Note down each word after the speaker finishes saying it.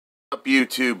Up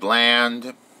YouTube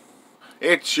land,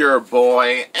 it's your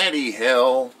boy Eddie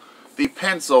Hill, the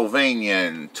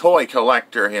Pennsylvanian toy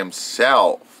collector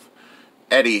himself.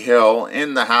 Eddie Hill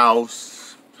in the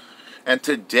house, and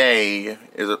today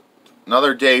is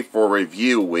another day for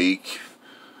review week,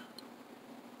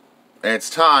 and it's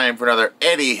time for another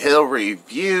Eddie Hill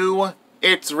review.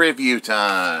 It's review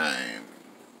time,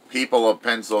 people of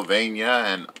Pennsylvania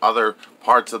and other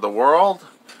parts of the world.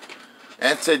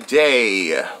 And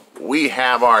today we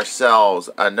have ourselves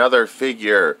another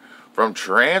figure from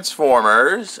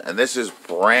Transformers, and this is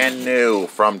brand new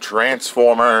from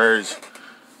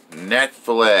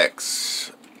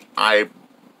Transformers-Netflix. I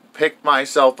picked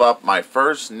myself up my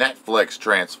first Netflix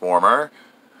Transformer,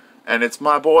 and it's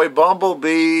my boy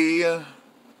Bumblebee in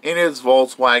his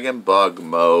Volkswagen Bug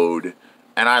mode,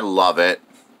 and I love it.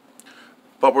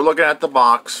 But we're looking at the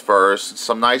box first.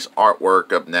 Some nice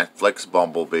artwork of Netflix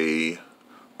Bumblebee,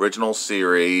 original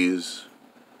series,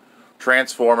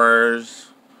 Transformers,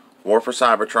 War for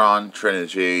Cybertron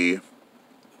Trilogy,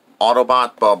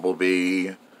 Autobot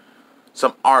Bumblebee,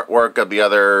 some artwork of the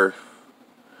other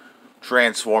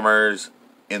Transformers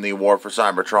in the War for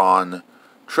Cybertron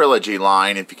Trilogy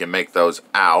line, if you can make those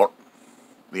out.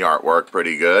 The artwork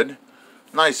pretty good.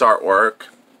 Nice artwork.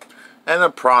 And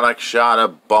a product shot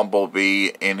of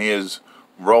Bumblebee in his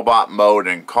robot mode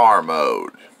and car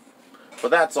mode. But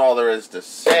that's all there is to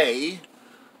say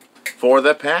for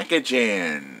the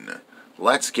packaging.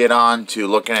 Let's get on to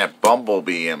looking at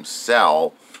Bumblebee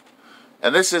himself.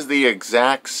 And this is the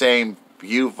exact same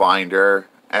viewfinder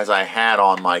as I had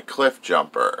on my cliff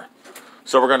jumper.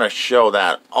 So we're going to show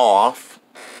that off.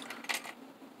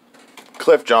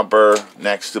 Cliff jumper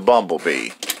next to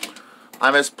Bumblebee. I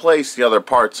misplaced the other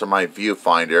parts of my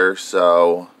viewfinder,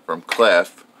 so from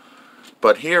Cliff.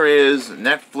 But here is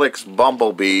Netflix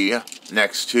Bumblebee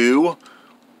next to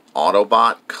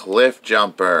Autobot Cliff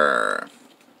Jumper.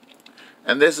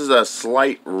 And this is a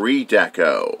slight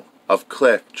redeco of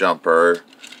Cliff Jumper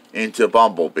into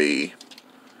Bumblebee,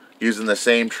 using the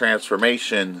same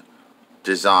transformation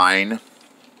design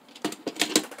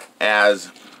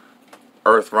as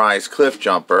Earthrise Cliff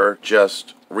Jumper,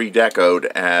 just redecoed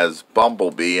as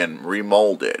Bumblebee and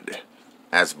remolded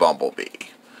as Bumblebee.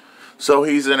 So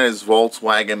he's in his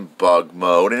Volkswagen Bug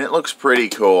mode, and it looks pretty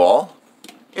cool,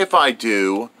 if I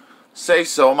do say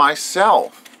so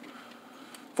myself.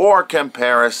 For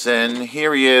comparison,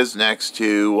 here he is next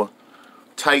to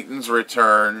Titans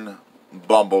Return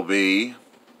Bumblebee.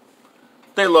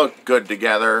 They look good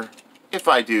together, if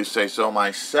I do say so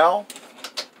myself.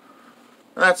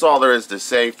 And that's all there is to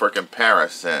say for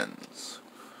comparisons.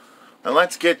 And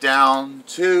let's get down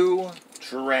to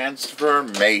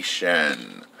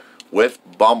transformation with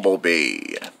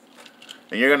Bumblebee.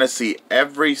 And you're going to see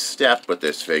every step with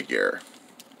this figure.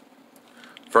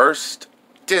 First,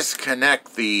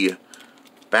 disconnect the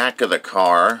back of the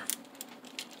car.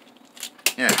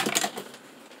 Yeah,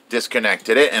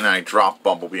 disconnected it, and I dropped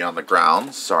Bumblebee on the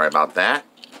ground. Sorry about that.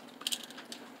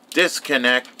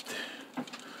 Disconnect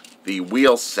the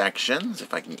wheel sections,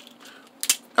 if I can.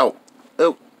 Oh,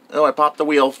 I popped the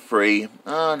wheel free.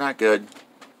 Oh, not good.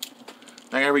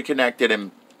 I gotta reconnect it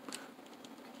and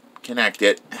connect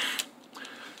it.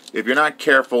 If you're not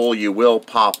careful, you will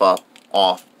pop up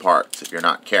off parts if you're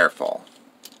not careful.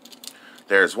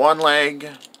 There's one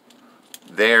leg.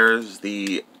 There's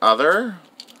the other.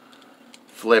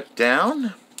 Flip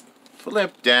down.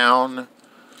 Flip down.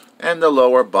 And the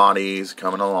lower body's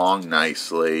coming along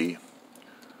nicely.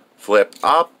 Flip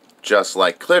up, just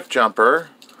like Cliff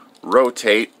Jumper.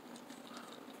 Rotate.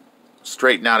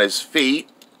 Straighten out his feet.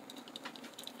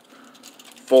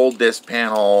 Fold this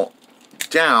panel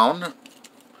down.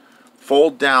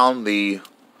 Fold down the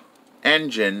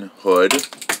engine hood.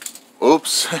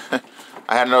 Oops. I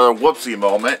had another whoopsie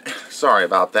moment. Sorry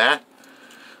about that.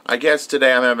 I guess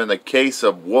today I'm having the case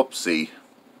of whoopsie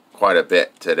quite a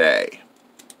bit today.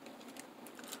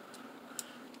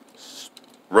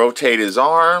 Rotate his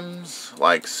arms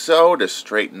like so to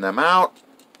straighten them out.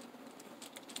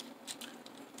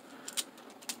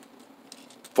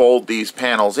 Fold these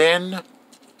panels in.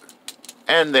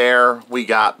 And there we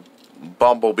got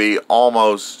Bumblebee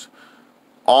almost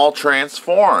all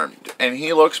transformed. And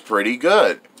he looks pretty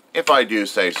good, if I do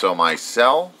say so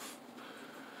myself.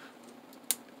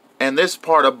 And this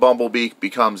part of Bumblebee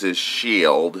becomes his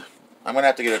shield. I'm going to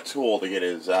have to get a tool to get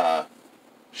his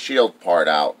shield part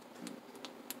out.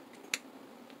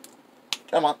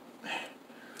 Come on.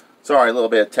 Sorry, a little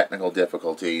bit of technical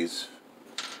difficulties.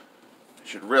 I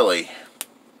should really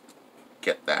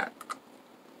get that.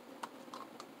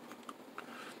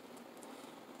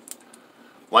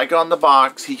 Like on the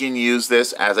box, he can use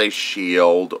this as a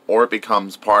shield, or it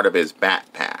becomes part of his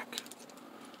backpack.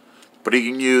 But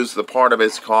he can use the part of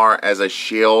his car as a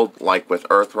shield, like with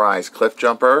Earthrise Cliff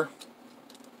Jumper.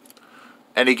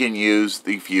 And he can use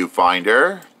the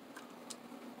viewfinder.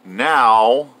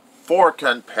 Now, for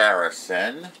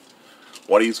comparison,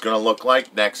 what he's going to look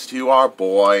like next to our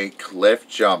boy Cliff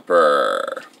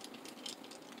Jumper.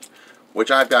 Which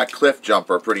I've got Cliff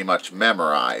Jumper pretty much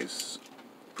memorized.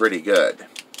 Pretty good.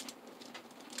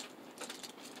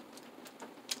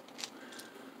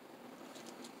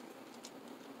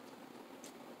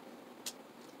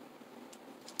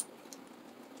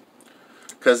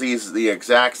 Because he's the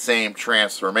exact same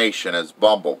transformation as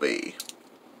Bumblebee.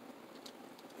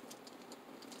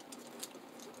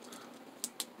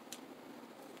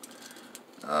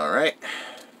 Alright.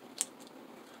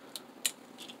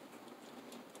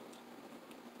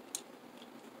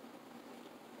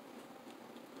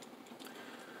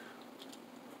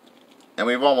 And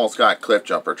we've almost got Cliff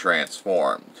Jumper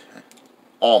transformed.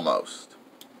 Almost.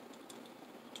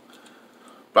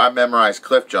 But I memorized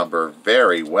Cliff Jumper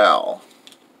very well.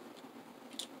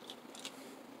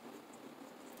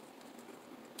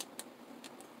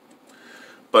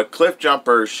 But Cliff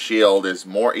Jumper's shield is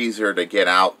more easier to get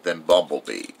out than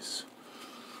Bumblebee's.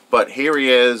 But here he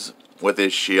is with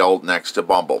his shield next to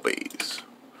Bumblebee's.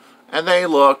 And they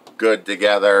look good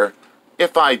together,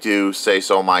 if I do say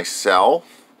so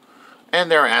myself.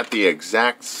 And they're at the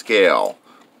exact scale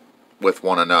with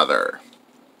one another.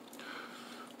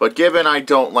 But given I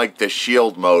don't like the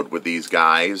shield mode with these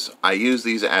guys, I use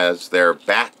these as their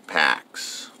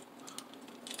backpacks.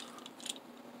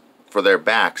 For their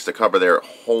backs, to cover their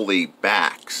holy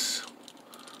backs.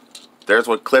 There's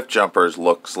what Cliff Jumper's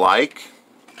looks like.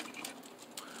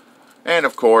 And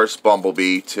of course,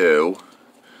 Bumblebee too.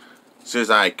 As soon as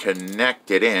I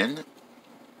connect it in.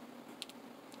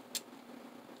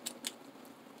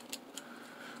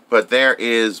 But there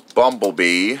is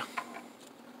Bumblebee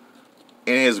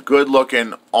in his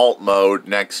good-looking alt mode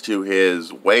next to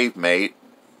his wave mate,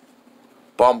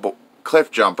 Cliff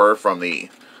Jumper from the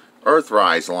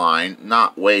Earthrise line,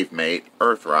 not Wavemate,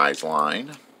 Earthrise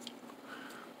line.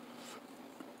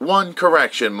 One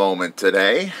correction moment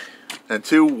today, and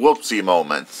two whoopsie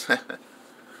moments.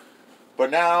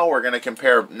 But now we're going to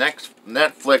compare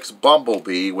Netflix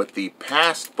Bumblebee with the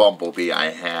past Bumblebee I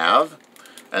have.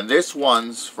 And this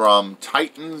one's from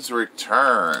Titan's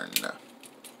Return.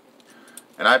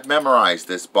 And I've memorized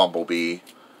this Bumblebee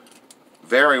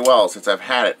very well since I've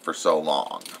had it for so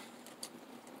long.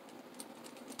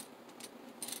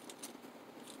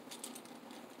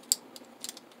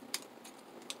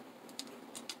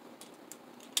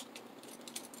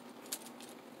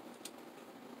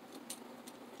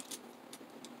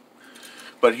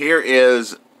 But here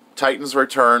is Titan's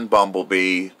Return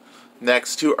Bumblebee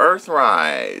next to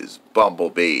Earthrise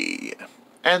Bumblebee.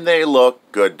 And they look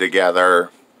good together.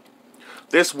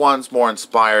 This one's more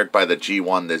inspired by the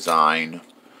G1 design.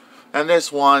 And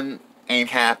this one ain't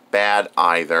half bad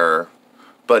either.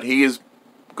 But he is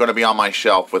going to be on my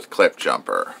shelf with Cliff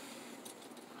Jumper.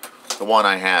 The one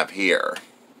I have here.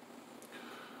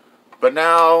 But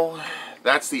now,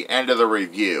 that's the end of the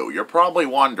review. You're probably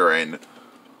wondering,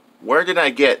 where did I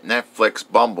get Netflix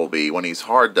Bumblebee when he's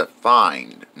hard to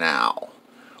find now?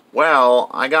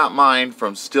 Well, I got mine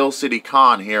from Steel City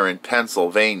Con here in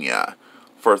Pennsylvania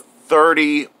for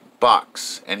 $30,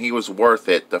 and he was worth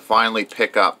it to finally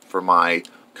pick up for my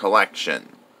collection.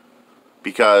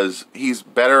 Because he's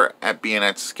better at being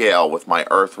at scale with my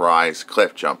Earthrise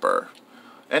Cliff Jumper.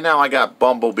 And now I got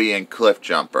Bumblebee and Cliff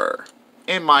Jumper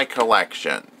in my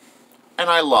collection. And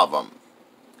I love them.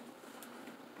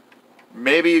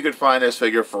 Maybe you could find this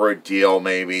figure for a deal,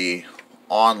 maybe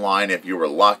online if you were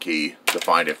lucky to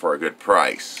find it for a good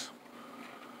price.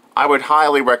 I would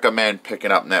highly recommend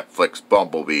picking up Netflix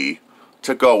Bumblebee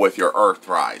to go with your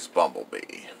Earthrise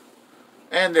Bumblebee.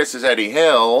 And this is Eddie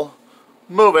Hill,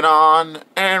 moving on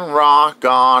and rock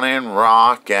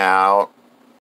out.